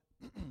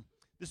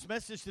This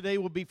message today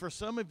will be for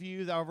some of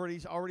you that I've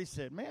already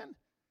said, man,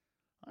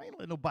 I ain't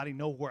let nobody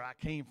know where I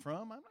came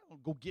from. I'm not going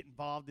to go get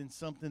involved in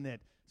something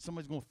that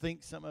somebody's going to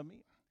think something of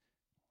me.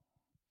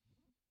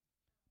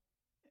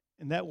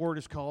 And that word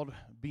is called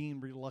being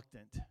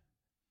reluctant.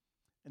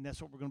 And that's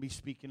what we're going to be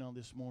speaking on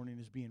this morning,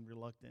 is being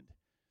reluctant.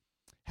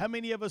 How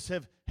many of us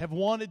have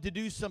wanted to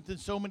do something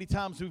so many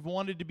times? We've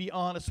wanted to be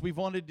honest. We've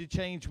wanted to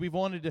change. We've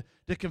wanted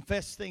to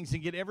confess things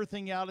and get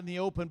everything out in the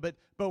open, but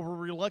we're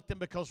reluctant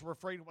because we're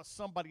afraid of what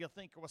somebody will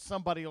think or what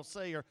somebody will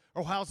say or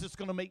how's this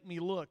going to make me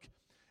look.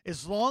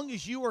 As long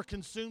as you are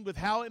consumed with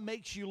how it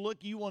makes you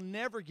look, you will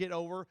never get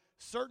over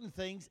certain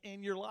things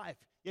in your life.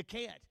 You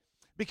can't,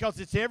 because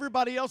it's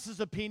everybody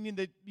else's opinion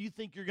that you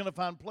think you're going to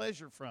find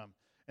pleasure from,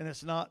 and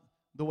it's not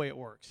the way it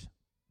works.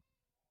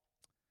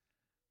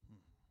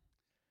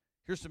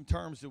 Here's some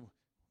terms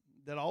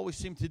that always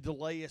seem to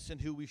delay us in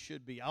who we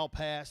should be. I'll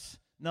pass.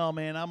 No,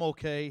 man, I'm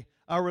okay.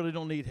 I really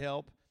don't need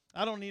help.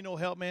 I don't need no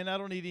help, man. I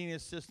don't need any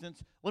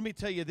assistance. Let me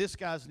tell you, this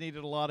guy's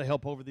needed a lot of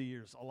help over the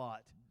years. A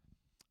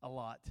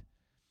lot.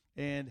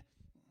 And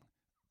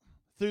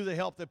through the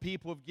help that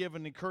people have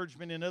given,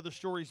 encouragement, and other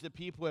stories that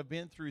people have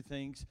been through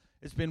things,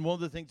 it's been one of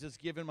the things that's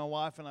given my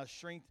wife and I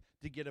strength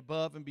to get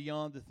above and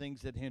beyond the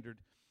things that hindered.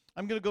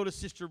 I'm going to go to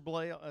Sister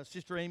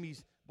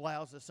Amy's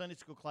blouse, a Sunday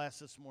school class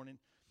this morning.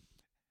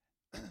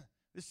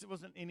 This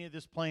wasn't any of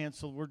this planned,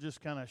 so we're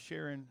just kind of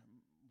sharing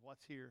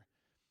what's here.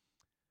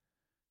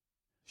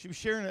 She was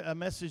sharing a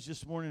message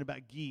this morning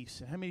about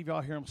geese. And how many of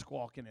y'all hear them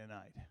squawking at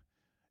night?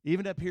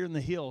 Even up here in the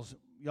hills,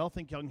 y'all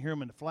think y'all can hear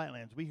them in the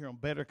flatlands. We hear them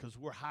better because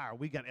we're higher.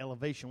 We got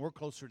elevation. We're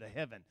closer to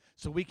heaven.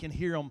 So we can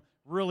hear them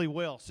really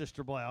well,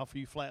 Sister Blau, for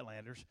you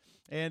flatlanders.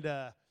 And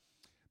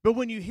but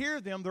when you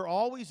hear them, they're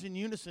always in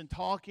unison,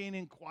 talking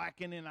and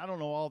quacking, and I don't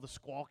know, all the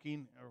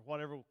squawking or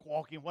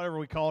whatever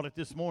we called it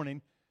this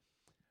morning.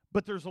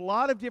 But there's a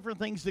lot of different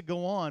things that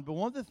go on. But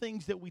one of the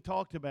things that we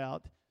talked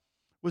about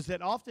was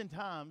that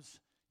oftentimes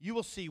you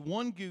will see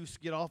one goose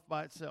get off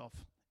by itself.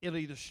 It'll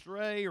either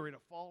stray or it'll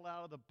fall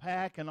out of the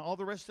pack, and all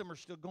the rest of them are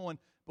still going.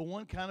 But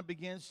one kind of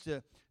begins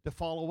to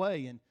fall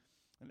away. And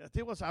I tell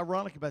you what's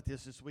ironic about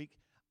this week.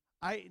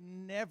 I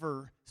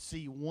never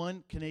see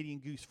one Canadian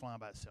goose flying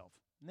by itself.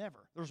 Never.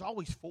 There's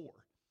always 4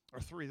 or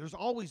 3. There's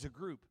always a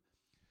group.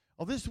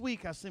 Well, this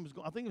week I think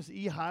it was the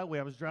E Highway.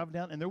 I was driving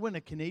down, and there went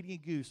a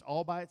Canadian goose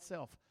all by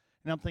itself.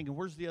 And I'm thinking,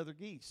 where's the other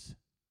geese?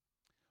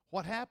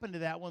 What happened to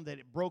that one that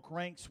it broke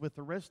ranks with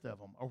the rest of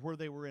them, or where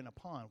they were in a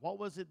pond? What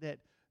was it that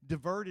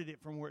diverted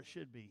it from where it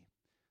should be?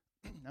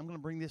 I'm going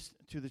to bring this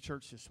to the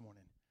church this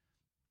morning.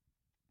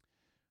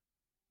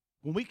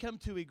 When we come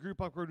to a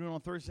group like we're doing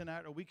on Thursday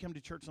night, or we come to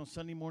church on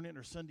Sunday morning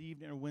or Sunday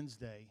evening or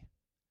Wednesday,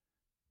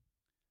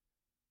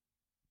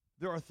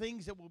 there are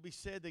things that will be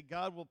said that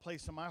God will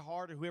place in my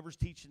heart, or whoever's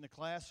teaching the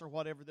class or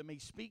whatever, that may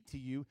speak to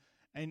you,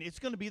 and it's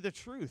going to be the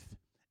truth.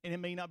 And it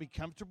may not be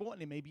comfortable,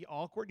 and it may be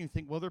awkward, and you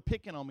think, well, they're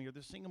picking on me, or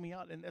they're singling me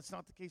out, and that's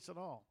not the case at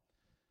all.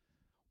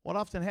 What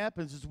often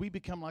happens is we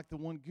become like the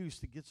one goose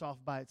that gets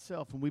off by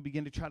itself, and we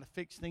begin to try to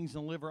fix things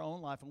and live our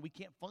own life, and we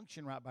can't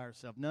function right by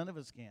ourselves. None of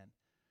us can.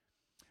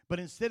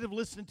 But instead of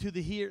listening to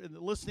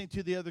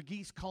the other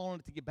geese calling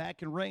it to get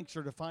back in ranks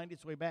or to find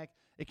its way back,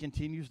 it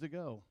continues to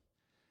go.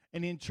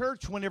 And in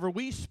church, whenever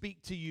we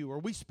speak to you, or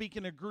we speak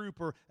in a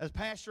group, or a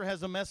pastor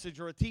has a message,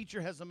 or a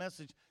teacher has a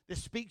message that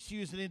speaks to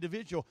you as an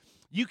individual,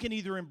 you can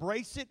either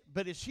embrace it,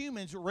 but as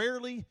humans,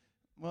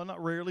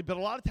 not rarely, but a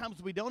lot of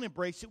times we don't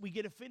embrace it, we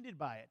get offended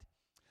by it.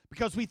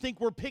 Because we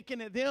think we're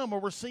picking at them, or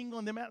we're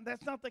singling them out.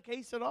 That's not the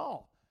case at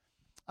all.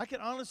 I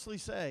can honestly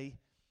say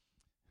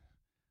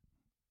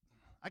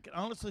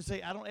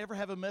I don't ever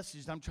have a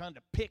message that I'm trying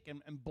to pick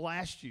and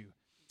blast you.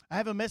 I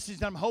have a message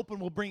that I'm hoping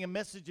will bring a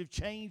message of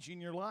change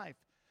in your life.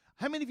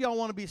 How many of y'all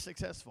want to be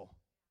successful?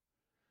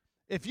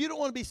 If you don't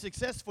want to be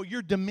successful,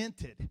 you're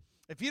demented.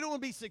 If you don't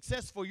want to be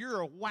successful, you're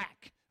a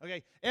whack.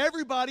 Okay?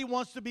 Everybody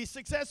wants to be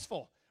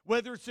successful,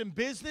 whether it's in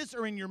business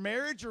or in your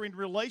marriage or in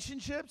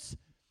relationships.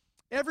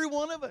 Every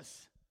one of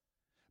us.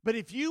 But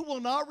if you will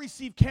not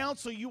receive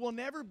counsel, you will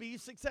never be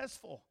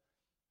successful.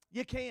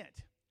 You can't.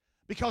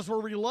 Because we're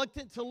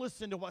reluctant to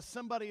listen to what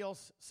somebody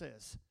else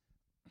says.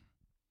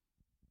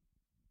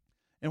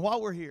 And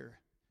while we're here,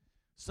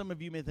 some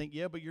of you may think,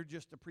 yeah, but you're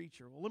just a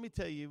preacher. Well, let me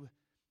tell you,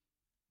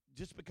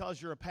 just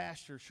because you're a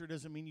pastor sure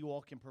doesn't mean you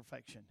walk in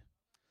perfection.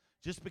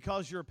 Just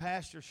because you're a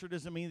pastor sure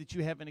doesn't mean that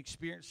you haven't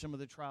experienced some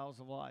of the trials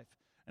of life.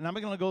 And I'm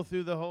not going to go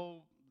through the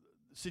whole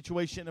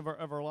situation of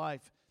our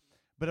life.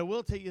 But I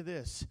will tell you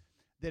this,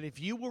 that if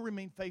you will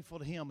remain faithful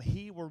to Him,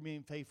 He will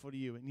remain faithful to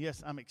you. And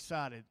yes, I'm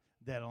excited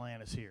that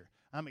Atlanta's here.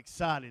 I'm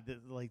excited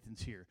that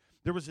Lathan's here.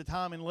 There was a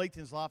time in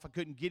Lathan's life I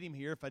couldn't get him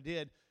here. If I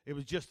did, it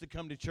was just to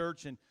come to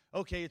church and,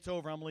 okay, it's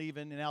over, I'm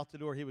leaving, and out the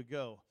door he would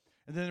go.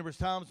 And then there was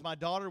times my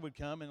daughter would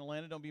come, and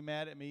Atlanta, don't be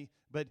mad at me,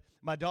 but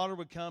my daughter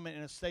would come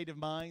in a state of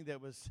mind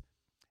that was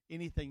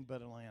anything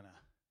but Atlanta.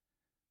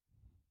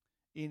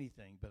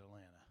 Anything but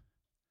Atlanta.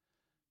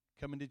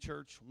 Coming to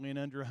church, weighing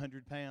under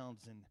 100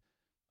 pounds, and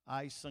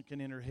eyes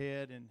sunken in her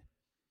head,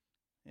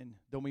 and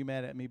don't be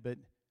mad at me, but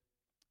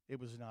it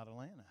was not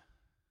Atlanta.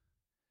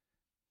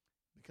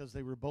 Because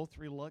they were both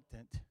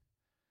reluctant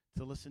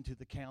to listen to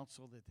the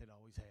counsel that they'd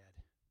always had.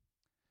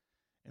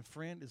 And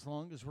friend, as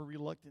long as we're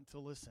reluctant to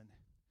listen,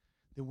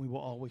 then we will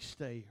always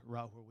stay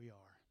right where we are.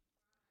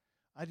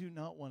 I do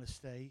not want to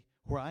stay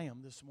where I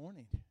am this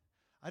morning.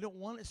 I don't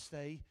want to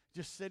stay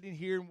just sitting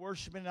here and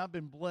worshiping. I've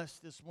been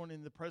blessed this morning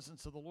in the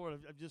presence of the Lord.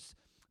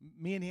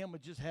 Me and him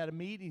have just had a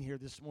meeting here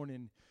this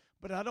morning.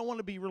 But I don't want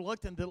to be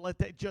reluctant to let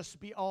that just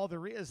be all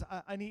there is.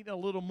 I need a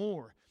little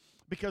more.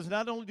 Because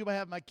not only do I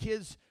have my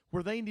kids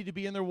where they need to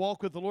be in their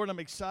walk with the Lord, I'm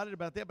excited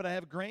about that, but I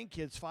have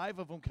grandkids, 5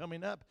 of them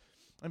coming up.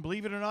 And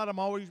believe it or not, I'm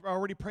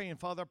already praying,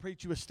 Father, I pray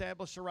that you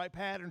establish the right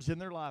patterns in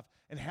their life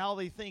and how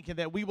they think, and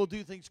that we will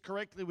do things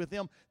correctly with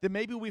them that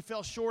maybe we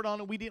fell short on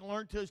and we didn't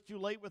learn till it's too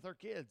late with our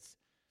kids.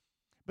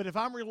 But if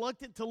I'm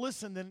reluctant to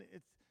listen, then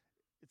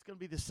it's going to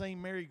be the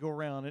same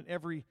merry-go-round in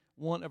every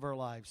one of our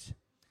lives.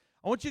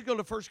 I want you to go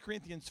to 1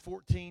 Corinthians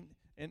 14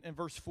 and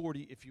verse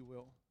 40, if you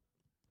will.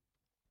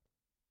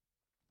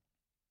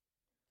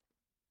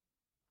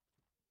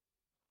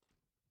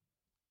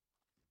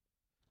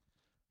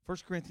 1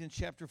 Corinthians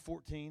chapter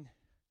 14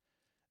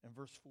 and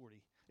verse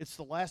 40. It's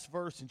the last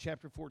verse in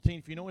chapter 14.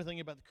 If you know anything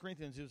about the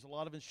Corinthians, there's a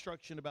lot of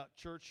instruction about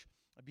church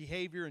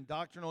behavior and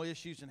doctrinal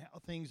issues and how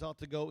things ought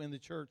to go in the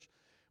church.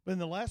 But in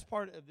the last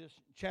part of this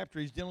chapter,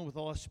 he's dealing with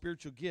all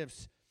spiritual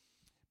gifts.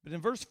 But in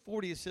verse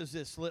 40, it says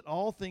this: let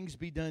all things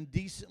be done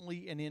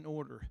decently and in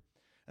order.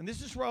 And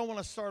this is where I want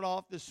to start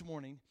off this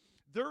morning.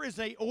 There is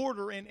an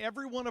order in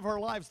every one of our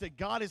lives that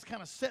God has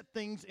kind of set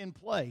things in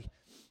play.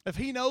 If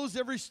he knows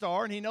every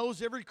star and he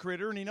knows every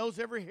critter and he knows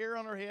every hair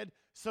on our head,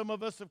 some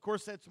of us, of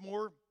course, that's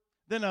more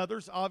than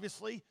others,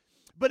 obviously.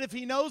 But if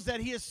he knows that,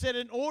 he has set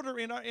an order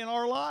in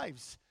our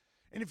lives.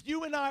 And if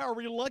you and I are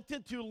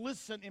reluctant to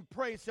listen and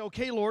pray, say,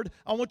 okay, Lord,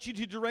 I want you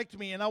to direct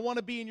me, and I want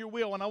to be in your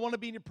will, and I want to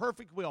be in your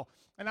perfect will,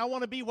 and I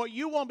want to be what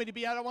you want me to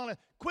be. I don't want to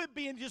quit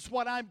being just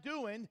what I'm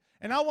doing,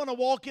 and I want to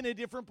walk in a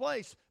different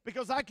place.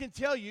 Because I can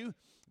tell you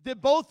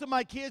that both of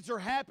my kids are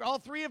happy. All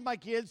 3 of my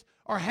kids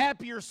are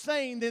happier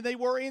sane than they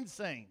were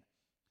insane.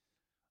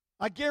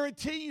 I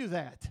guarantee you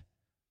that.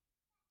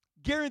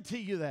 Guarantee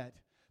you that.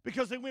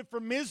 Because they went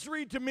from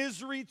misery to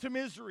misery to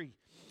misery.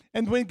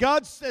 And when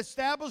God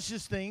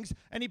establishes things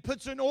and he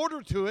puts an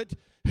order to it,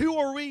 who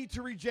are we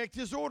to reject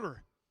his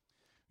order?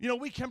 You know,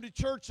 we come to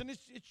church, and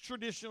it's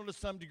traditional to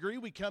some degree.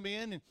 We come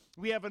in, and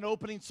we have an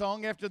opening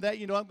song. After that,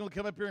 I'm going to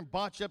come up here and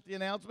botch up the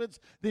announcements.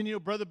 Then,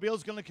 Brother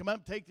Bill's going to come up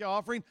and take the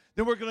offering.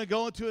 Then we're going to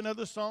go into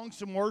another song,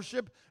 some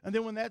worship. And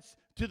then when that's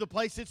to the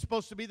place it's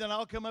supposed to be, then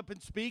I'll come up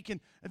and speak, and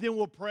then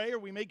we'll pray, or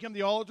we may come to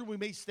the altar. We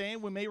may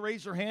stand. We may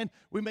raise our hand.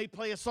 We may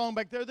play a song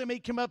back there. They may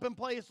come up and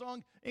play a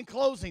song in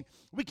closing.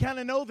 We kind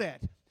of know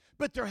that.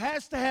 But there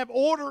has to have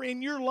order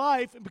in your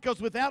life, because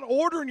without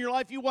order in your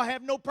life, you will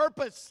have no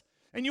purpose.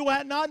 And you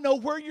will not know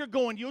where you're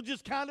going. You'll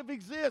just kind of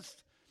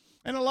exist.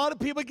 And a lot of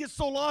people get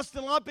so lost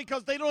in life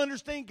because they don't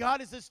understand God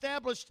has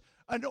established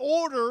an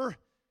order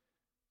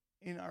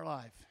in our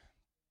life.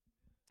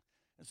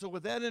 And so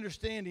with that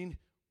understanding,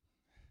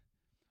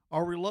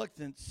 our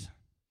reluctance,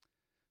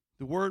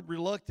 the word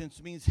reluctance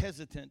means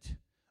hesitant,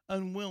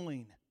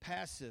 unwilling,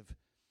 passive.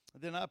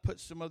 Then I put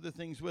some other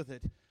things with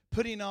it.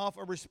 Putting off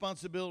a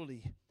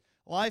responsibility.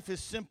 Life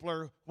is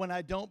simpler when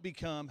I don't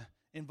become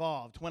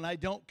involved, when I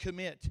don't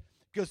commit,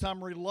 because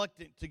I'm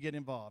reluctant to get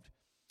involved.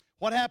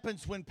 What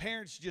happens when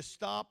parents just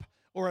stop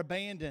or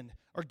abandon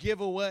or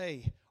give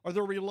away, or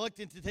they're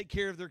reluctant to take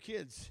care of their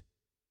kids?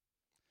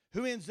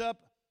 Who ends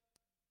up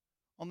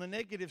on the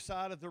negative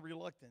side of the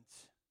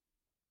reluctance?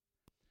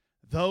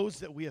 Those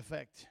that we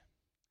affect.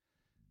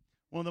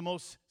 One of the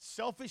most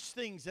selfish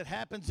things that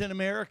happens in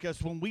America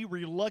is when we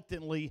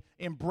reluctantly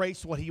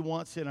embrace what he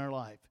wants in our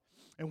life.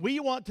 And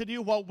we want to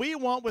do what we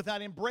want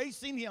without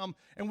embracing him,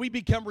 and we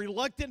become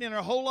reluctant, and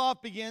our whole life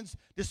begins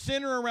to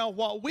center around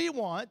what we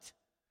want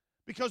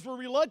because we're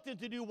reluctant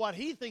to do what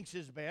he thinks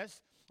is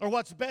best or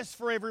what's best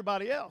for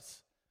everybody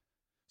else.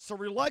 So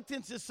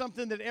reluctance is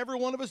something that every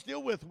one of us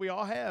deal with. We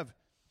all have.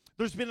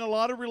 There's been a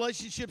lot of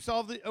relationships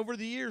over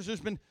the years. There's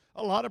been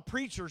a lot of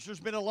preachers. There's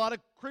been a lot of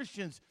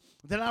Christians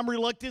that I'm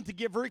reluctant to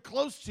get very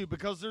close to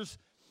because there's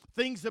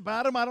things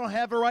about them I don't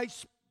have a right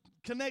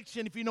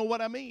connection, if you know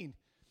what I mean.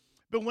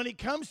 But when it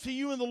comes to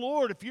you and the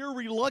Lord, if you're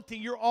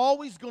reluctant, you're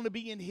always going to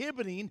be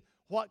inhibiting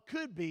what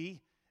could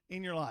be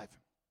in your life.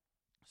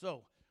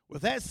 So,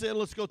 with that said,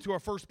 let's go to our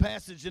first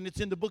passage, and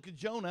it's in the book of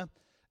Jonah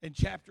in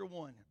chapter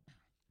 1.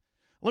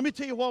 Let me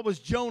tell you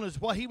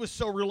what he was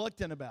so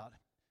reluctant about.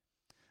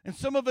 And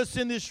some of us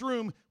in this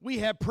room, we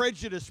have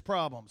prejudice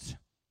problems.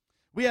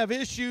 We have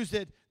issues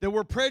that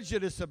we're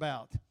prejudiced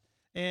about.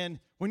 And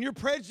when you're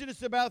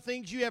prejudiced about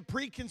things, you have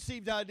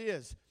preconceived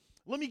ideas.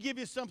 Let me give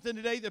you something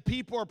today that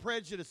people are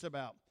prejudiced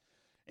about.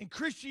 In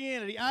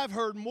Christianity, I've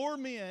heard more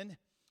men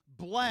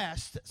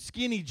blast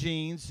skinny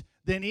jeans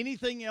than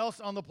anything else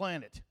on the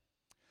planet.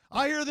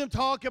 I hear them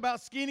talk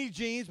about skinny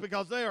jeans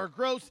because they are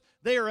gross,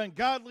 they are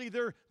ungodly,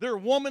 they're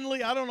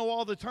womanly. I don't know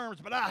all the terms,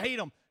 but I hate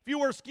them. If you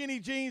wear skinny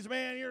jeans,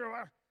 man,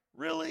 you're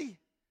really?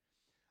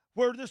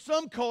 Where there's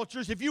some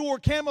cultures, if you wore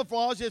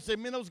camouflage, they'd say,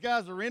 man, those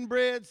guys are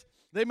inbreds.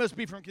 They must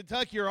be from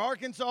Kentucky or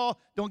Arkansas.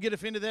 Don't get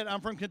offended at that.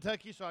 I'm from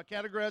Kentucky, so I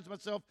categorize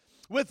myself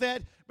with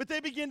that. But they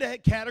begin to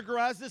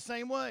categorize the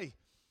same way.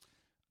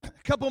 A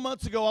couple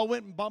months ago, I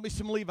went and bought me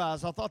some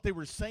Levi's. I thought they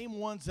were the same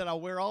ones that I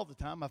wear all the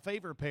time, my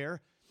favorite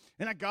pair.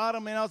 And I got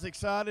them, and I was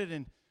excited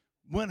and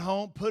went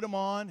home, put them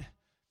on.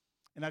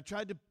 And I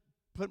tried to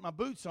put my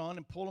boots on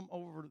and pull them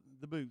over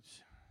the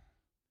boots.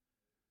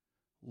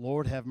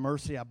 Lord have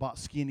mercy, I bought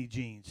skinny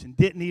jeans and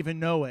didn't even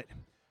know it.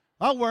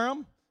 I'll wear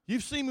them.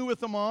 You've seen me with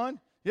them on.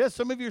 Yes,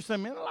 some of you are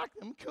saying, man, I like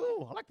them.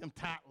 Cool. I like them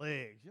tight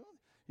legs.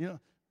 You know,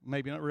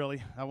 maybe not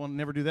really. I will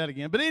never do that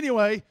again. But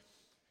anyway,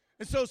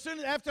 and so soon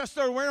after I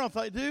started wearing them, I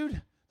thought,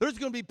 dude, there's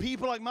going to be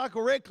people like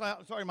Michael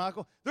Redcloud. Sorry,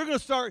 Michael. They're going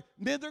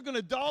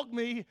to dog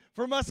me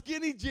for my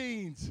skinny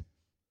jeans.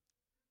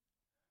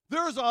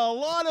 There's a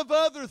lot of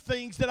other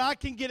things that I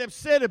can get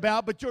upset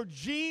about, but your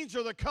jeans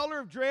or the color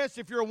of dress,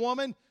 if you're a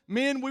woman,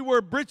 men, we wear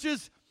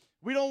breeches.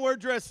 We don't wear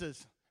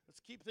dresses.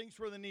 Let's keep things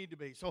where they need to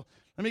be. So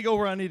let me go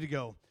where I need to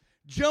go.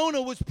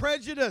 Jonah was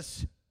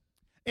prejudiced,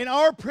 and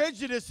our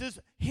prejudices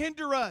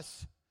hinder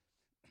us.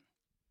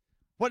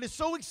 What is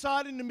so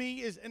exciting to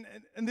me is,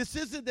 and this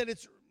isn't that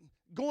it's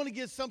going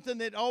against something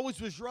that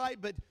always was right,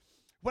 but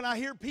when I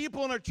hear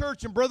people in our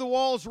church, and Brother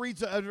Walls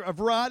reads a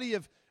variety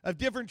of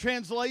different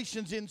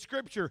translations in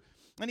Scripture,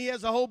 and he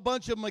has a whole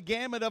bunch of them, a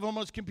gamut of them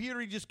on his computer.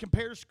 He just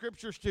compares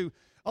Scriptures to.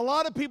 A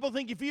lot of people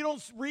think if you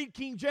don't read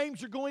King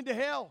James, you're going to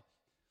hell.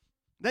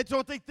 That's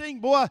what they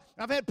think. Boy,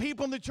 I've had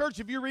people in the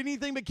church, if you read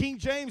anything but King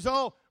James,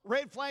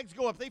 red flags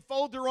go up. They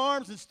fold their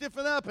arms and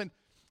stiffen up, and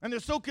they're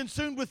so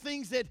consumed with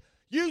things that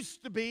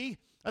used to be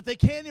that they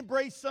can't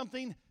embrace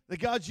something that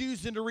God's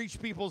using to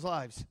reach people's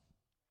lives.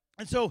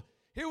 And so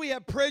here we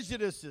have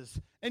prejudices,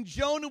 and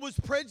Jonah was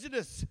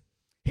prejudiced.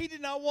 He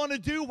did not want to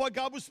do what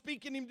God was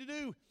speaking him to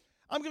do.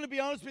 I'm going to be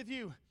honest with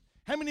you.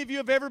 How many of you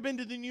have ever been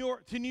to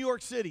New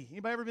York City?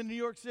 Anybody ever been to New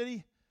York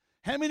City?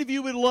 How many of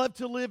you would love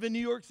to live in New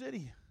York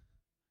City?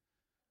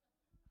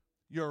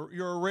 You're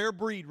a rare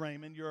breed,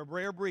 Raymond. You're a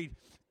rare breed.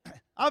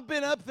 I've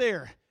been up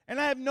there, and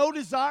I have no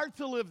desire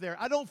to live there.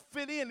 I don't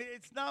fit in.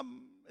 It's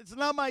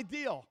not my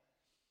deal.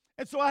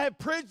 And so I have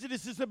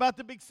prejudices about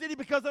the big city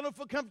because I don't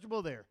feel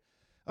comfortable there.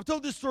 I've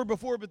told this story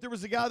before, but there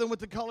was a guy that I went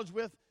to college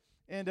with,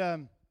 and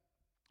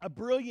a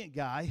brilliant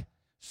guy,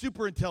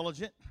 super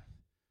intelligent.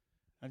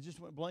 I just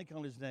went blank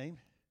on his name,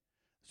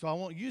 so I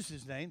won't use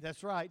his name.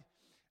 That's right.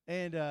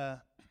 And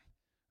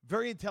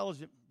very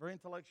intelligent, very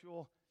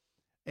intellectual,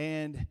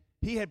 and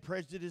he had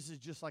prejudices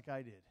just like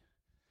I did.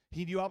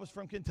 He knew I was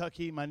from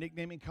Kentucky. My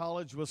nickname in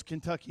college was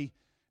Kentucky.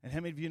 And how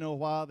many of you know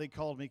why they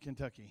called me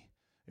Kentucky?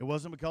 It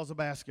wasn't because of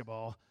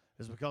basketball.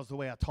 It was because of the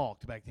way I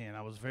talked back then.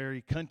 I was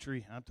very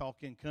country. I'm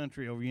talking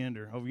country over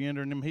yonder. Over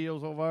yonder in them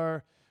hills over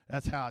there,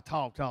 that's how I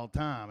talked all the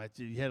time.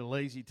 You had a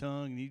lazy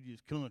tongue and you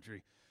just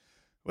country.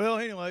 Well,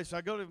 anyway, so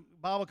I go to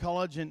Bible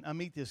college and I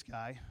meet this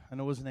guy. I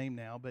know his name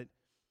now, but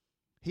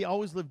he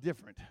always lived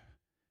different.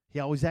 He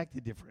always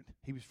acted different.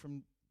 He was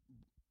from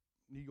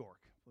New York.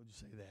 We'll just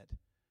say that.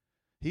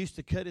 He used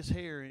to cut his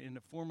hair in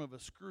the form of a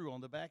screw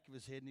on the back of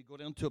his head, and he'd go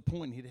down to a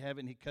point, and he'd have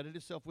it, and he cut it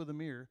himself with a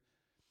mirror.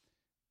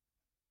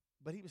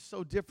 But he was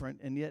so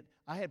different, and yet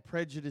I had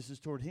prejudices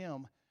toward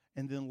him.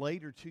 And then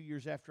later, 2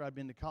 years after I'd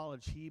been to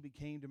college, he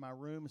came to my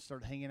room and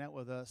started hanging out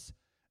with us,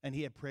 and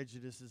he had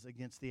prejudices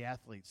against the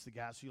athletes, the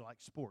guys who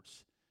like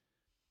sports.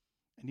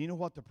 And you know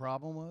what the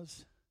problem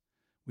was?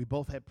 We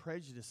both had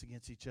prejudice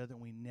against each other,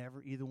 and we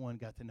never, either one,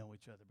 got to know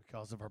each other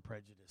because of our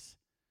prejudice.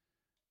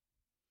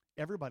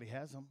 Everybody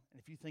has them,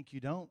 and if you think you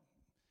don't,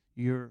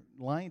 you're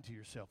lying to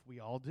yourself. We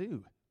all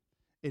do.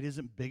 It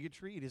isn't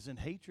bigotry. It isn't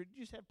hatred.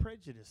 You just have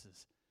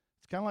prejudices.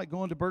 It's kind of like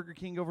going to Burger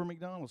King over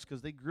McDonald's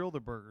because they grill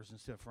their burgers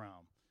instead of fry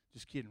them.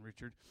 Just kidding,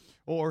 Richard.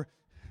 Or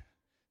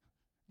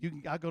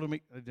I'm going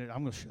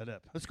to shut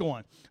up. Let's go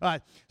on. All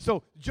right.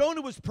 So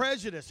Jonah was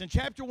prejudiced. In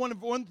chapter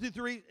 1 through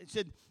 3, it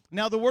said,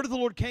 now the word of the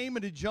Lord came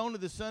unto Jonah,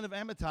 the son of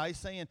Amittai,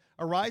 saying,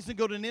 arise and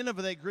go to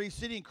Nineveh, that great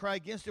city, and cry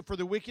against it, for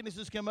their wickedness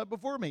has come up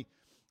before me.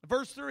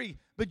 Verse 3,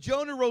 but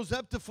Jonah rose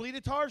up to flee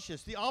to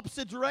Tarshish, the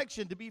opposite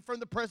direction, to be from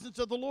the presence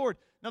of the Lord.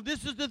 Now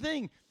this is the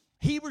thing.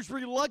 He was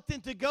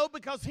reluctant to go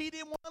because he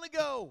didn't want to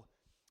go.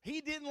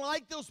 He didn't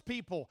like those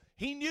people.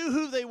 He knew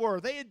who they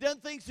were. They had done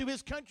things to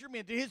his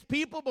countrymen, to his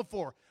people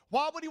before.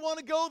 Why would he want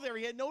to go there?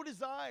 He had no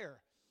desire.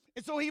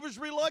 And so he was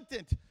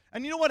reluctant.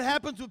 And you know what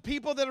happens with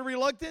people that are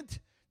reluctant?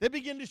 They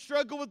begin to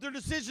struggle with their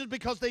decisions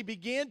because they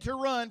begin to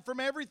run from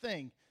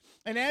everything.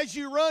 And as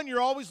you run,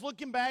 you're always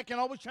looking back and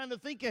always trying to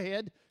think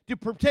ahead to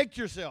protect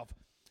yourself.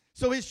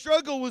 So his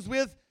struggle was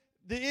with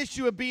the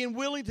issue of being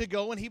willing to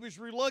go, and he was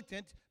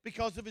reluctant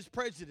because of his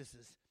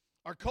prejudices.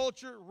 Our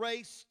culture,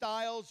 race,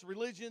 styles,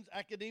 religions,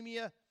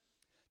 academia.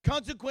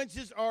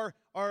 Consequences are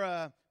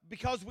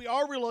because we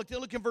are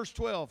reluctant. Look in verse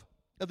 12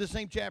 of the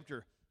same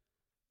chapter.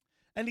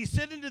 And he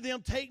said unto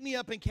them, take me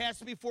up and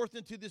cast me forth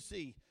into the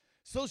sea.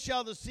 So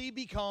shall the sea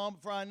be calm,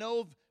 for I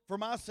know for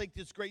my sake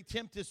this great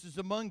tempest is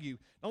among you.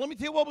 Now let me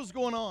tell you what was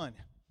going on.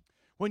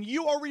 When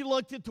you are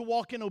reluctant to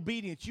walk in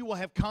obedience, you will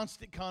have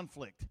constant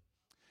conflict.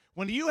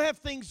 When you have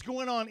things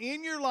going on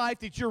in your life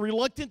that you're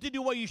reluctant to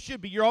do what you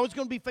should be, you're always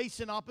going to be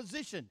facing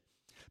opposition.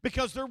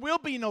 Because there will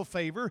be no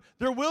favor,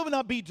 there will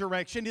not be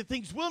direction, and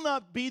things will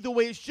not be the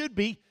way it should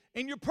be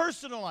in your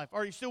personal life.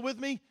 Are you still with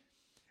me?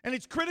 And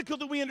it's critical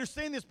that we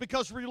understand this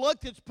because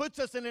reluctance puts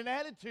us in an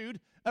attitude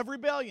of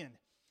rebellion.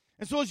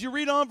 And so as you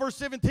read on verse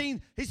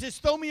 17, he says,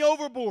 throw me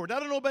overboard. I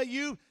don't know about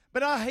you,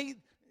 but I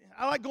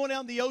like going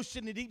out in the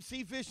ocean and deep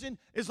sea fishing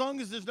as long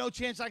as there's no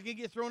chance I can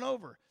get thrown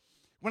over.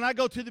 When I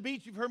go to the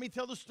beach, you've heard me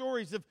tell the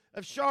stories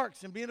of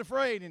sharks and being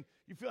afraid. And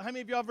you feel, how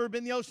many of y'all have ever been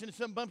in the ocean and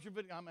something bumps your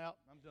foot? I'm out.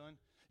 I'm done.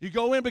 You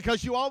go in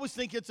because you always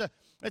think it's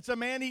a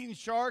man-eating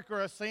shark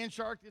or a sand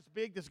shark this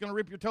big that's going to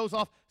rip your toes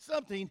off,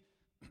 something.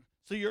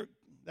 So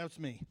that's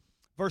me.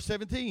 Verse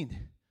 17.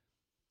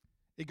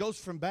 It goes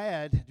from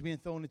bad to being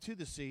thrown into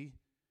the sea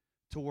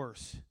to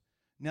worse.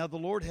 Now the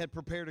Lord had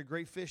prepared a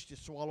great fish to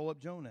swallow up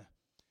Jonah.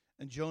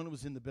 And Jonah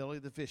was in the belly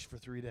of the fish for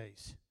 3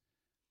 days.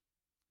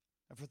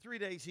 And for 3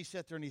 days he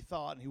sat there and he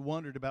thought and he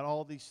wondered about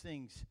all these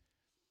things.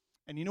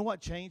 And you know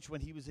what changed when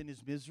he was in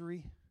his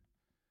misery?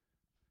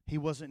 He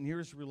wasn't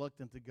near as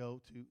reluctant to go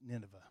to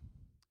Nineveh.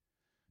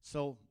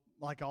 So,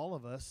 like all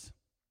of us,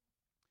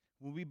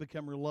 when we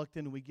become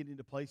reluctant and we get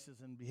into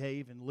places and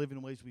behave and live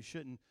in ways we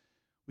shouldn't,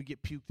 we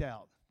get puked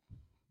out.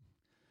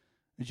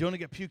 And Jonah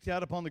got puked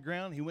out upon the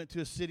ground. He went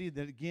to a city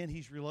that, again,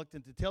 he's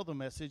reluctant to tell the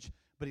message,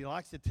 but he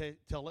likes to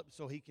tell it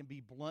so he can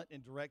be blunt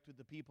and direct with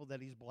the people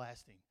that he's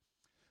blasting.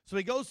 So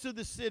he goes to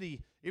the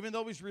city. Even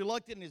though he's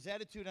reluctant, and his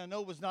attitude, I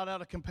know, was not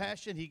out of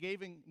compassion, he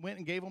went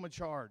and gave him a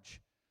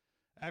charge.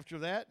 After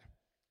that,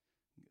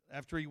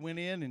 after he went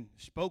in and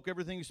spoke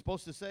everything he was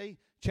supposed to say,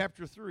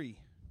 chapter 3.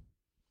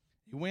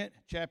 He went,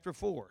 chapter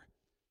 4.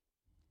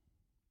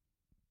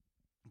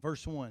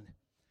 Verse 1.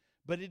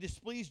 But it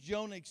displeased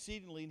Jonah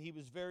exceedingly, and he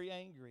was very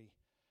angry.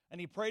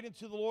 And he prayed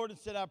unto the Lord and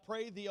said, I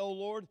pray thee, O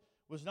Lord,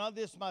 was not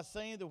this my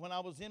saying that when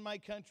I was in my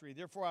country,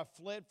 therefore I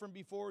fled from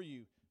before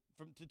you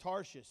to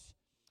Tarshish?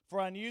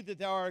 For I knew that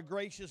thou art a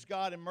gracious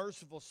God and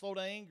merciful, slow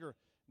to anger,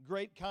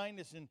 great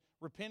kindness, and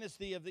repentest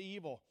thee of the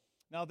evil.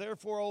 Now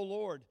therefore, O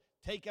Lord,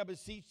 take, I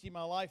beseech thee,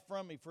 my life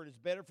from me, for it is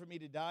better for me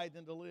to die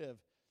than to live.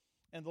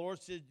 And the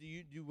Lord said, do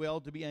you do well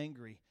to be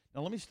angry?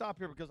 Now let me stop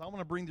here because I want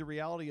to bring the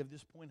reality of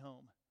this point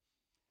home.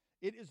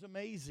 It is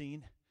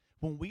amazing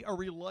when we are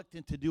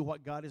reluctant to do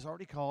what God has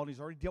already called. He's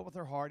already dealt with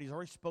our heart. He's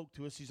already spoke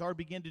to us. He's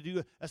already begun to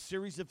do a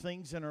series of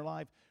things in our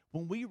life.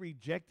 When we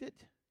reject it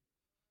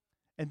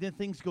and then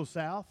things go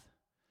south,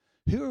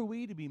 who are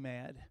we to be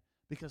mad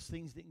because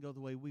things didn't go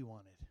the way we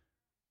wanted?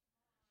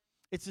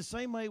 It's the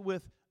same way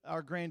with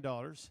our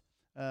granddaughters.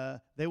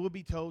 They will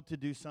be told to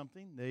do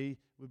something. They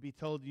would be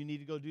told, you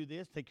need to go do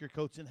this. Take your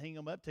coats and hang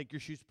them up. Take your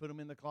shoes, put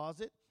them in the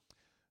closet.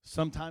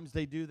 Sometimes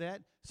they do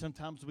that.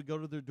 Sometimes we go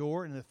to their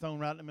door and they're thrown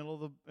right in the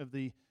middle of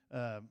the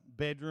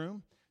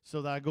bedroom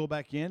so that I go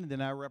back in and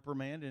then I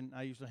reprimand and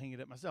I usually hang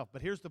it up myself.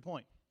 But here's the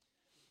point.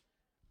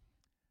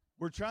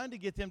 We're trying to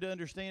get them to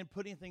understand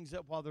putting things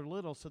up while they're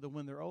little so that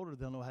when they're older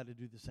they'll know how to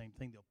do the same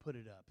thing. They'll put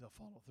it up. They'll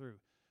follow through.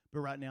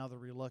 But right now they're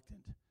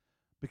reluctant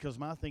because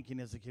my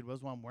thinking as a kid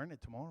was, well, I'm wearing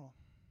it tomorrow.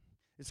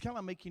 It's kind of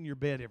like making your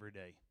bed every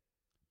day.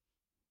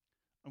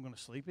 I'm going to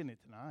sleep in it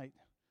tonight,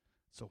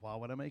 so why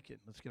would I make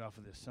it? Let's get off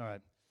of this. All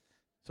right.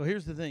 So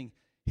here's the thing.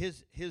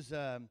 His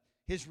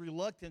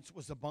reluctance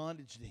was a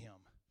bondage to him.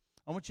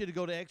 I want you to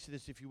go to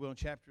Exodus, if you will, in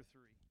chapter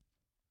 3.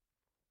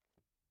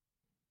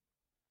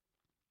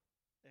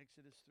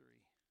 Exodus 3.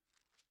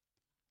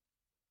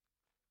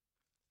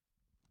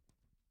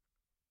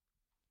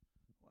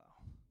 Wow.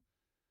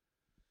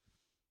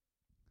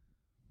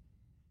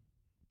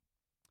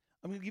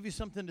 I'm going to give you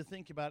something to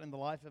think about in the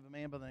life of a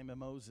man by the name of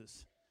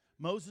Moses.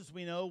 Moses,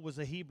 we know, was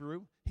a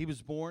Hebrew. He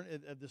was born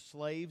of the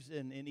slaves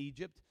in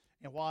Egypt.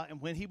 And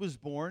when he was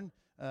born,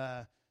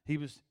 he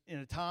was in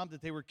a time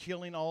that they were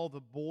killing all the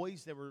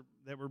boys that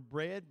were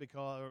bred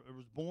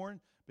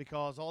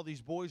because all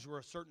these boys were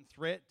a certain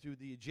threat to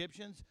the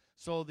Egyptians.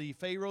 So the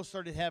Pharaoh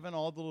started having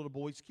all the little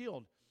boys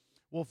killed.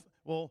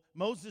 Well,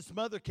 Moses'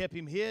 mother kept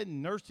him hid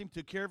and nursed him,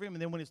 took care of him,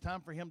 and then when it's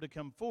time for him to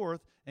come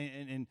forth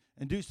and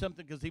do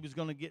something because he was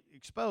going to get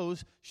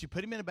exposed, she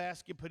put him in a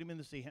basket, put him in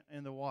the sea,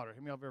 in the water. How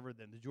many of you have ever heard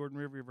that? The Jordan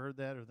River, you ever heard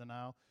that, or the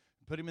Nile?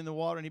 Put him in the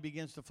water, and he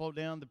begins to float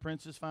down. The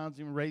princess finds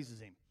him and raises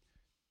him.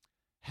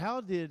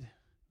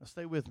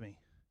 Stay with me.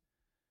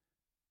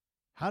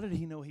 How did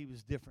he know he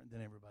was different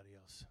than everybody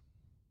else?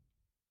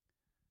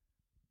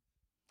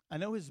 I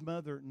know his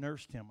mother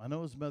nursed him. I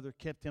know his mother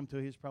kept him till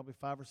he was probably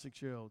 5 or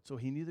 6 years old. So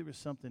he knew there was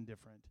something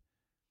different.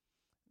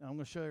 Now, I'm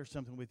going to share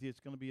something with you.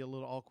 It's going to be a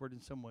little awkward in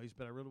some ways,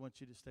 but I really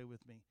want you to stay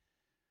with me.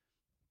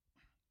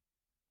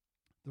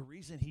 The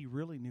reason he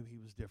really knew he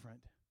was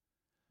different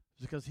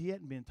was because he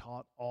hadn't been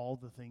taught all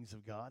the things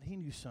of God. He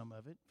knew some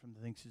of it from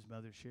the things his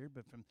mother shared,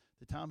 but from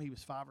the time he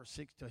was 5 or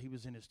 6 till he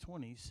was in his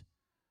 20s,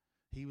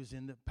 he was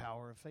in the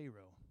power of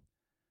Pharaoh.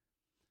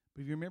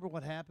 But if you remember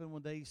what happened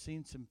one day, he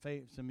seen some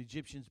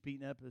Egyptians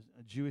beating up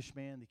a Jewish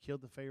man. They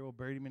killed the Pharaoh,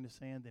 buried him in the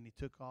sand, then he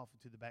took off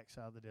into the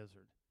backside of the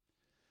desert.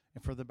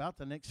 And for about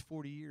the next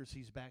 40 years,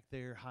 he's back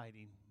there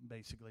hiding,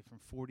 basically, from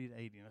 40 to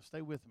 80. Now,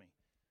 stay with me.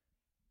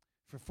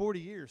 For 40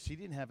 years, he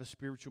didn't have a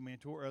spiritual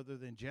mentor other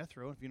than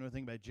Jethro. If you know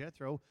anything about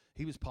Jethro,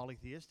 he was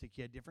polytheistic.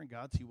 He had different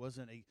gods. He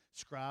wasn't a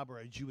scribe or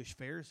a Jewish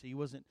Pharisee. He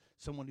wasn't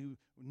someone who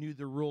knew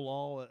the rule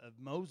law of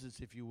Moses,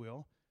 if you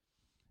will.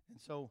 And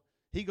so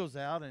he goes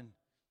out and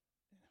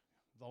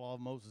the law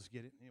of Moses,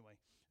 get it? Anyway,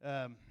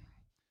 it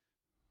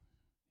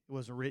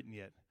wasn't written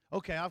yet.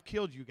 Okay, I've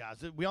killed you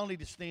guys. We all need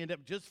to stand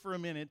up just for a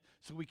minute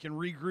so we can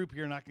regroup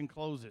here and I can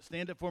close it.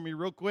 Stand up for me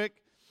real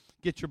quick.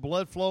 Get your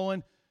blood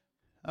flowing.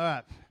 All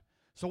right.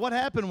 So what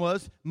happened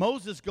was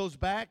Moses goes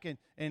back,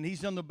 and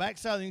he's on the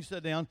backside, and he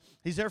sat down.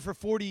 He's there for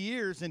 40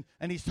 years, and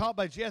he's taught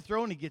by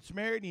Jethro, and he gets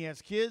married, and he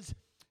has kids.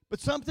 But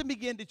something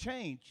began to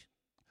change.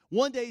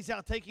 One day he's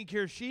out taking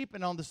care of sheep,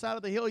 and on the side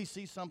of the hill he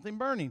sees something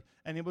burning.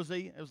 And it was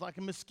like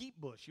a mesquite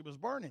bush. It was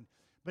burning,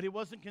 but it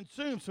wasn't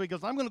consumed. So he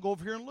goes, I'm going to go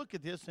over here and look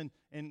at this,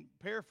 and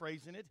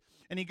paraphrasing it.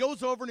 And he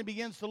goes over and he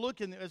begins to look,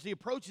 and as he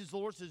approaches, the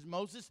Lord says,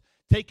 Moses,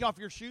 take off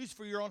your shoes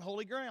for you're on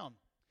holy ground.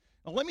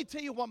 Now, let me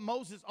tell you what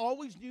Moses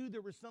always knew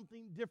there was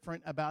something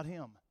different about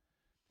him.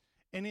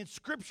 And in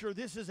Scripture,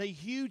 this is a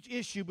huge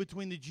issue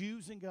between the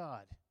Jews and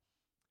God.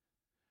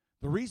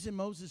 The reason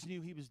Moses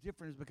knew he was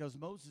different is because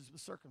Moses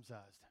was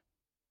circumcised.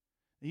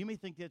 Now, you may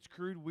think that's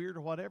crude, weird,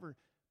 or whatever,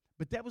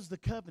 but that was the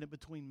covenant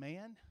between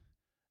man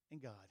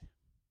and God.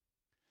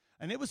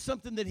 And it was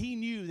something that he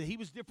knew, that he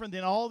was different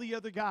than all the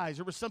other guys.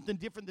 There was something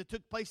different that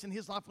took place in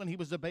his life when he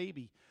was a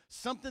baby,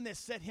 something that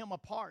set him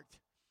apart.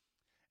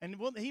 And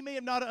he may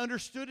have not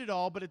understood it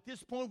all, but at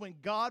this point when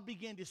God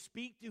began to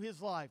speak to his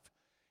life,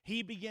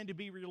 he began to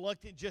be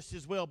reluctant just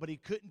as well. But he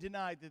couldn't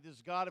deny that this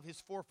God of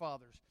his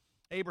forefathers,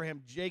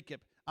 Abraham,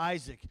 Jacob,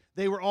 Isaac,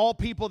 they were all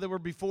people that were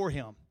before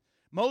him.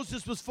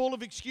 Moses was full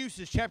of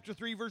excuses. Chapter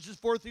 3, verses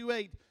 4 through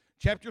 8.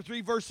 Chapter 3,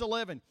 verse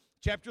 11.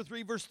 Chapter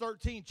 3, verse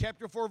 13.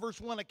 Chapter 4,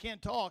 verse 1, I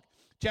can't talk.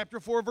 Chapter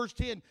 4, verse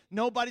 10,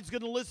 nobody's going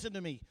to listen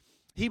to me.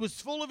 He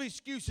was full of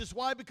excuses.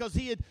 Why? Because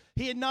he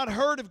had not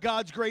heard of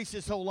God's grace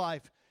his whole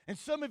life. And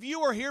some of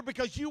you are here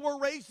because you were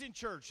raised in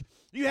church.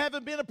 You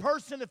haven't been a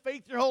person of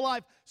faith your whole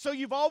life. So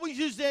you've always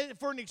used that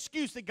for an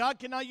excuse that God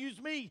cannot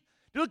use me.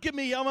 Look at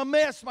me. I'm a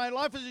mess. My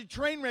life is a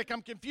train wreck.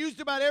 I'm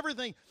confused about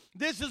everything.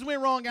 This has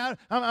went wrong.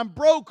 I'm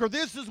broke, or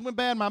this has went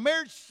bad. My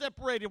marriage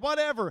separated,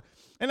 whatever.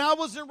 And I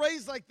wasn't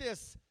raised like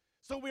this.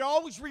 So we're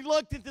always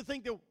reluctant to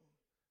think that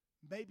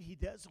maybe he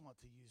does want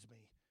to use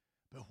me.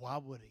 But why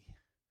would he?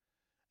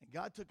 And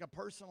God took a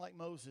person like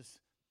Moses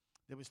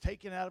that was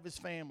taken out of his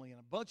family, and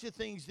a bunch of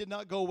things did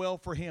not go well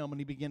for him, and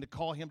he began to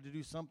call him to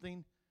do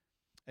something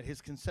at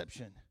his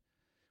conception,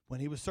 when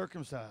he was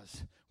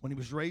circumcised, when he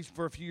was raised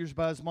for a few years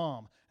by his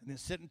mom, and then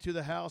sent into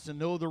the house and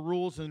know the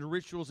rules and the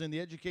rituals and the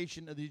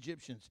education of the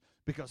Egyptians,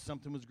 because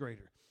something was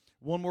greater.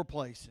 One more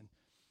place, and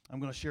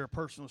I'm going to share a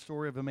personal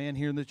story of a man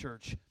here in the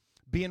church,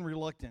 being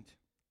reluctant.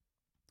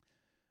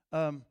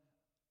 I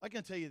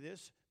can tell you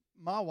this.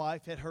 My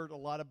wife had heard a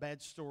lot of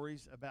bad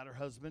stories about her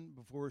husband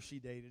before she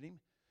dated him.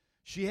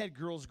 She had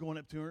girls going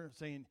up to her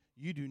saying,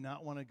 you do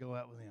not want to go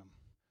out with him.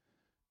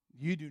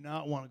 You do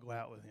not want to go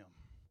out with him.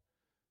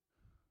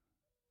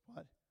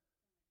 What?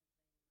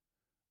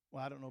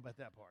 Well, I don't know about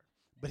that part.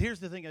 But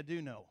here's the thing I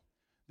do know.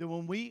 That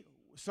when we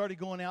started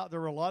going out, there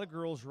were a lot of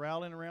girls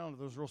rallying around,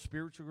 those real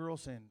spiritual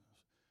girls saying,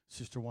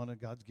 Sister Wanda,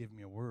 God's given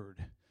me a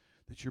word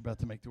that you're about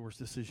to make the worst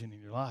decision in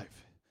your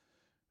life.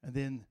 And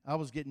then I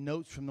was getting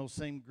notes from those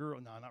same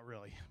girls. No, not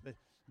really.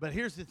 But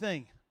here's the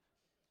thing.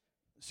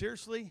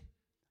 Seriously,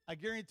 I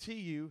guarantee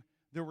you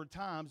there were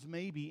times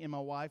maybe in my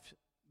wife's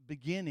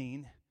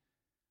beginning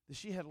that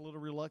she had a little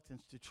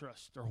reluctance to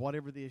trust or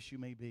whatever the issue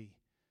may be.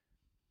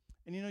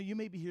 And you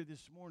may be here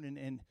this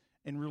morning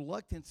and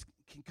reluctance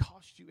can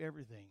cost you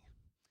everything.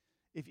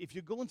 If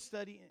you go and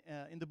study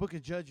in the book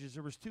of Judges,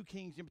 there was two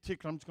kings in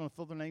particular. I'm just going to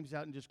fill their names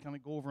out and just kind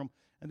of go over them.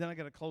 And then I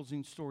got a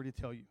closing story to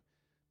tell you.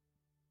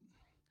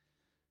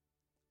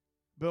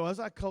 But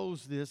as I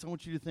close this, I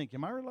want you to think,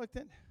 am I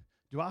reluctant?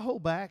 Do I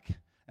hold back?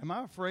 Am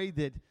I afraid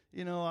that,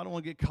 I don't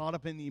want to get caught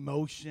up in the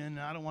emotion.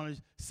 I don't want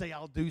to say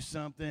I'll do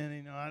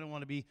something. I don't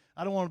want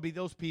to be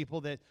those people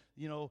that,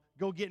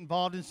 go get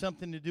involved in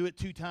something to do it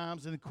 2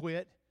 times and then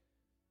quit.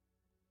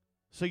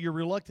 So you're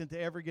reluctant to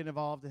ever get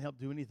involved and help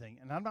do anything.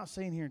 And I'm not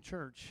saying here in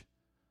church.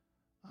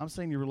 I'm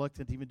saying you're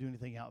reluctant to even do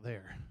anything out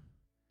there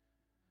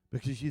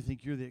because you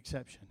think you're the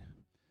exception.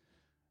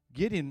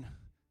 Gideon,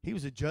 he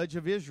was a judge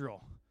of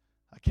Israel,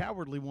 a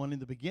cowardly one in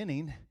the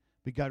beginning,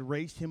 but God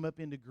raised him up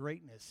into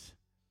greatness.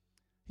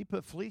 He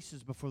put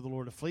fleeces before the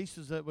Lord. A fleece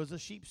was a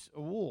sheep's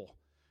wool.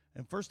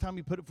 And first time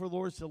he put it before the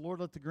Lord, he said, Lord,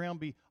 let the ground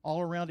be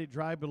all around it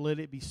dry, but let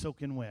it be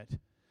soaking wet.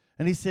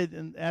 And he said,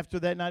 and after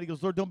that night, he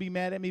goes, Lord, don't be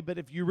mad at me, but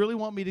if you really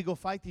want me to go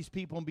fight these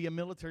people and be a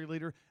military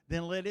leader,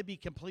 then let it be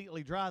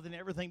completely dry, then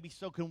everything be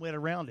soaking wet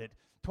around it.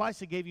 Twice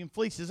he gave him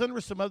fleeces. And there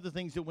were some other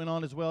things that went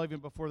on as well,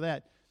 even before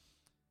that,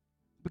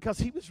 because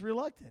he was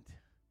reluctant.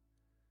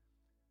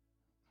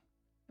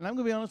 And I'm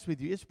going to be honest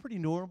with you, it's pretty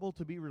normal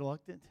to be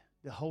reluctant,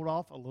 to hold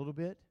off a little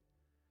bit.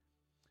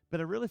 But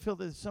I really feel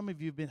that some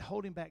of you have been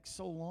holding back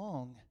so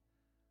long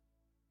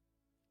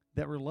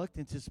that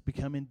reluctance has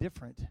become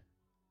indifferent.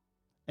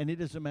 And it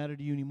doesn't matter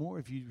to you anymore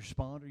if you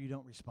respond or you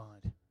don't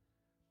respond.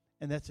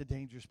 And that's a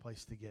dangerous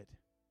place to get.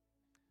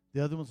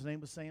 The other one's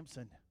name was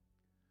Samson.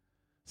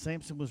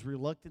 Samson was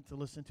reluctant to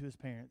listen to his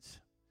parents.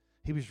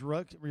 He was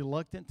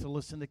reluctant to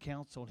listen to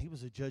counsel, and he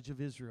was a judge of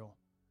Israel.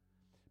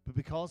 But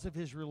because of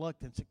his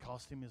reluctance, it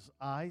cost him his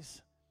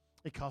eyes.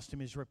 It cost him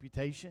his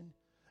reputation.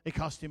 It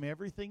cost him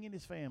everything in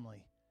his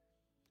family.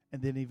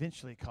 And then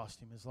eventually it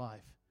cost him his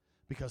life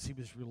because he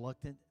was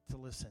reluctant to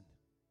listen.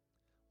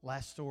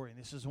 Last story, and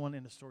this is one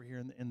in the story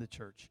here in the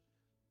church.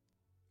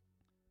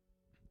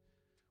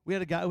 We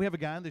have a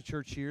guy in the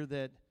church here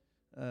that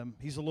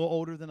he's a little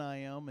older than I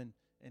am, and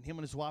him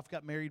and his wife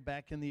got married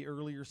back in the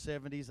earlier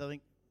 70s, I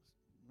think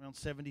around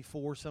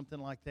 74, something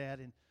like that.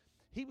 And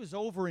he was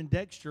over in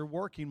Dexter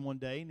working one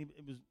day, and he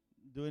was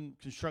doing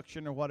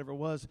construction or whatever it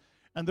was.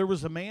 And there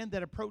was a man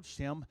that approached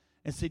him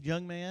and said,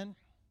 "Young man,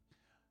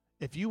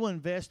 if you will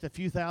invest a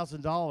few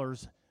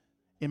 $1,000s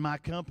in my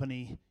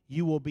company,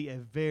 you will be a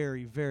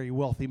very, very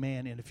wealthy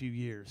man in a few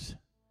years."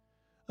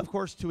 Of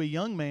course, to a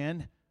young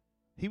man,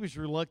 he was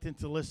reluctant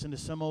to listen to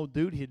some old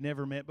dude he'd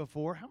never met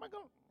before.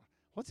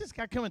 What's this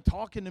guy coming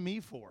talking to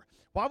me for?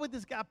 Why would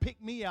this guy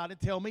pick me out and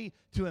tell me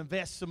to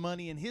invest some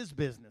money in his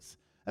business?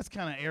 That's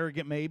kind of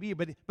arrogant maybe,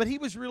 but he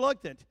was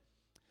reluctant.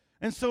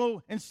 And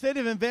so instead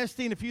of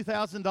investing a few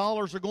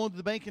 $1,000s or going to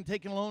the bank and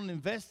taking a loan and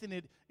investing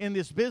it in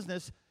this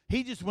business,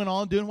 he just went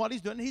on doing what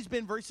he's doing. He's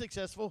been very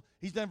successful.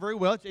 He's done very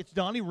well. It's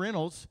Donnie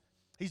Reynolds.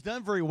 He's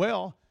done very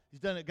well. He's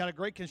got a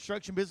great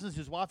construction business.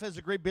 His wife has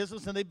a great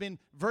business, and they've been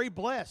very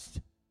blessed.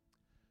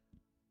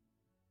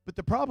 But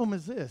the problem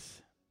is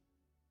this.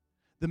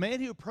 The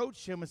man who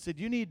approached him and said,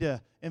 "You need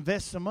to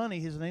invest some money,"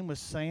 his name was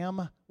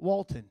Sam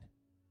Walton.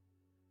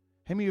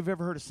 How many of you have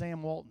ever heard of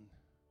Sam Walton?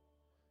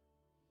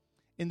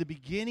 In the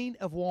beginning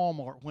of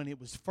Walmart, when it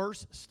was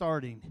first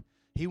starting,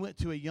 he went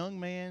to a young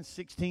man,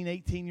 16,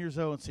 18 years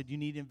old, and said, "You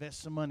need to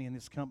invest some money in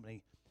this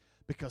company,"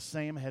 because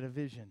Sam had a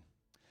vision.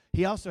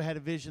 He also had a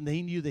vision that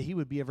he knew that he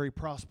would be a very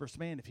prosperous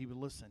man if he would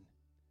listen.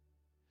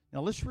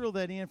 Now, let's reel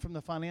that in from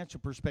the financial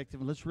perspective,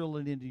 and let's reel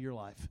it into your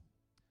life.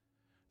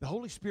 The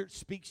Holy Spirit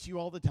speaks to you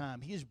all the time.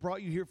 He has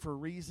brought you here for a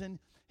reason.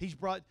 He's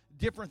brought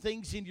different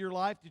things into your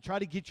life to try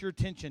to get your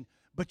attention,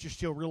 but you're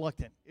still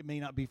reluctant. It may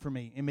not be for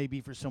me. It may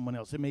be for someone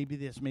else. It may be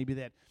this, maybe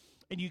that.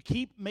 And you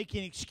keep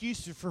making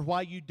excuses for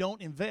why you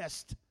don't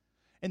invest.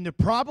 And the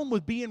problem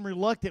with being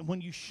reluctant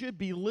when you should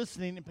be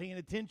listening and paying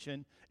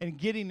attention and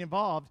getting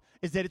involved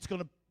is that it's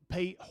going to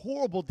pay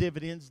horrible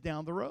dividends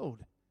down the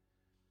road.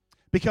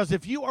 Because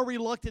if you are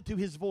reluctant to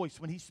his voice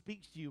when he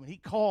speaks to you and he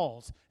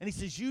calls and he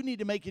says, "You need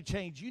to make a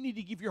change. You need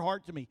to give your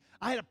heart to me.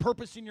 I had a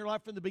purpose in your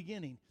life from the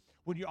beginning."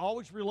 When you're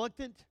always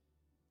reluctant,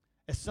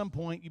 at some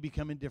point you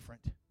become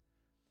indifferent.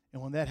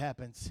 And when that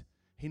happens,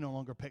 he no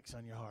longer pecks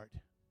on your heart.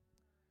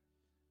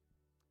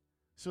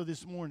 So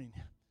this morning,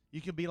 you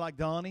can be like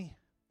Donnie,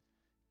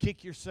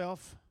 kick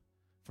yourself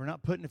for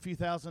not putting a few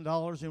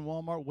 $1,000s in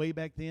Walmart way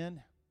back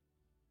then.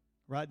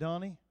 Right,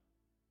 Donnie?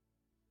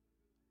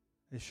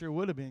 It sure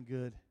would have been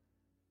good.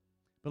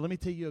 But let me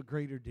tell you a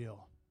greater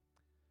deal.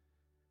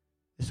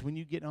 It's when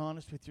you get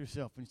honest with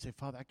yourself and you say,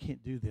 "Father, I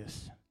can't do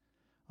this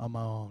on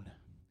my own.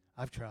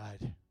 I've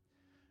tried.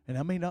 And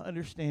I may not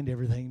understand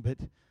everything, but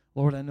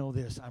Lord, I know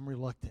this. I'm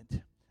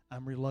reluctant.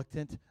 I'm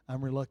reluctant.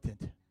 I'm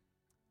reluctant."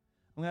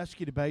 I'm going to ask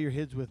you to bow your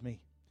heads with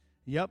me.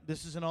 Yep,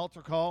 this is an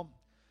altar call.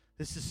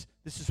 This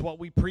is what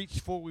we preach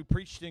for. We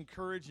preach to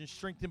encourage and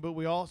strengthen, but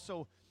we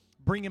also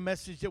bring a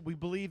message that we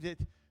believe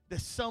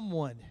that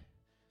someone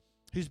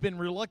who's been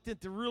reluctant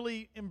to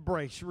really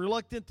embrace,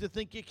 reluctant to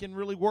think it can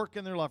really work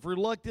in their life,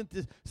 reluctant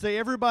to say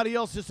everybody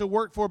else is to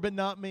work for but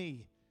not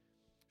me.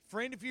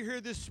 Friend, if you're here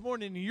this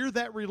morning and you're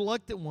that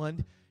reluctant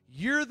one,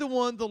 you're the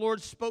one the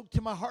Lord spoke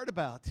to my heart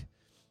about.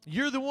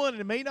 You're the one, and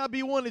it may not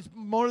be one, it's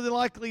more than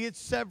likely it's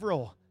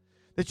several,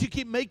 that you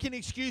keep making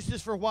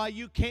excuses for why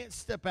you can't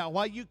step out,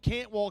 why you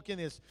can't walk in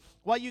this,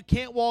 why you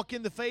can't walk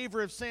in the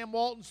favor of Sam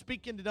Walton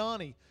speaking to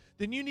Donnie.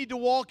 Then you need to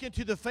walk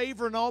into the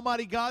favor of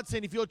Almighty God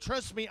saying, "If you'll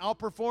trust me, I'll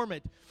perform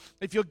it.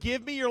 If you'll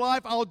give me your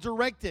life, I'll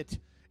direct it."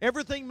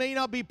 Everything may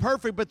not be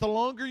perfect, but the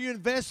longer you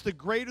invest, the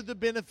greater the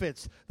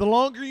benefits. The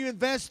longer you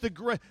invest,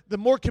 the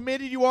more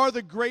committed you are,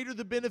 the greater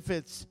the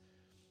benefits.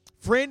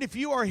 Friend, if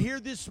you are here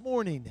this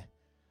morning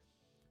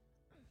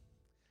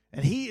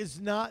and he is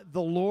not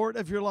the Lord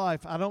of your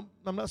life, I'm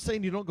not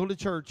saying you don't go to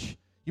church.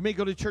 You may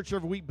go to church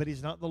every week, but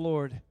he's not the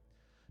Lord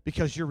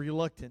because you're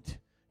reluctant.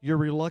 You're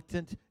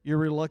reluctant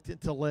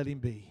to let him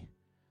be.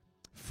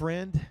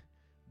 Friend,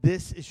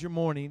 this is your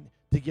morning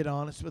to get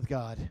honest with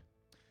God.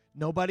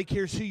 Nobody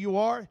cares who you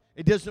are.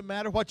 It doesn't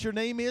matter what your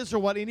name is or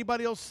what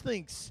anybody else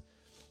thinks.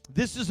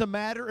 This is a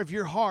matter of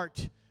your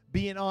heart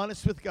being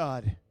honest with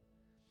God.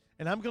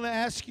 And I'm going to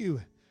ask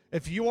you,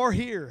 if you are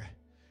here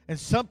and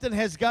something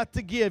has got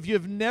to give, you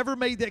have never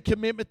made that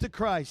commitment to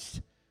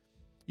Christ.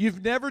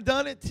 You've never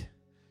done it.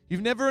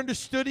 You've never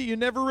understood it. You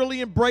never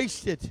really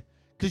embraced it.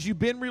 Because you've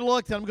been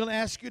reluctant, I'm going to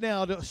ask you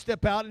now to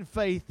step out in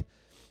faith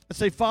I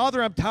say,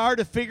 Father, I'm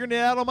tired of figuring it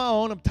out on my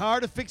own. I'm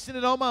tired of fixing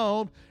it on my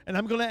own, and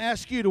I'm going to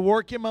ask you to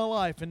work in my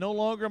life. And no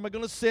longer am I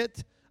going to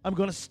sit. I'm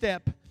going to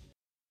step.